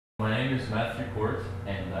My name is Matthieu Court,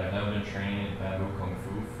 and I've now been training in bamboo kung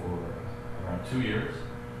fu for around 2 years.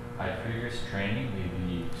 I had previous training,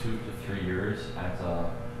 maybe 2 to 3 years, at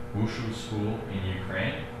a wushu school in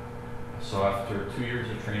Ukraine. So after 2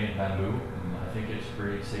 years of training bamboo, I think it's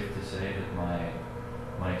pretty safe to say that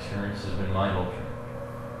my experience has been mind-altering.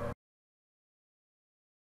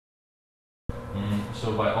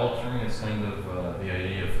 So by altering, it's kind of the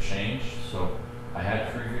idea of change. So I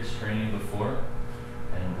had previous training before,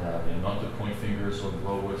 and not to point fingers or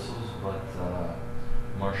blow whistles, but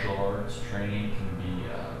martial arts training can be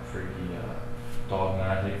pretty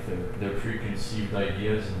dogmatic. They're preconceived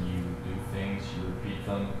ideas, and you do things, you repeat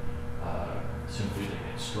them, simply to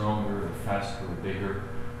get stronger or faster or bigger,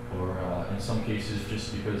 or in some cases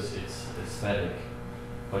just because it's aesthetic.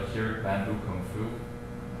 But here at Bamboo Kung Fu,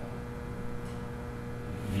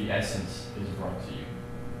 the essence is brought to you.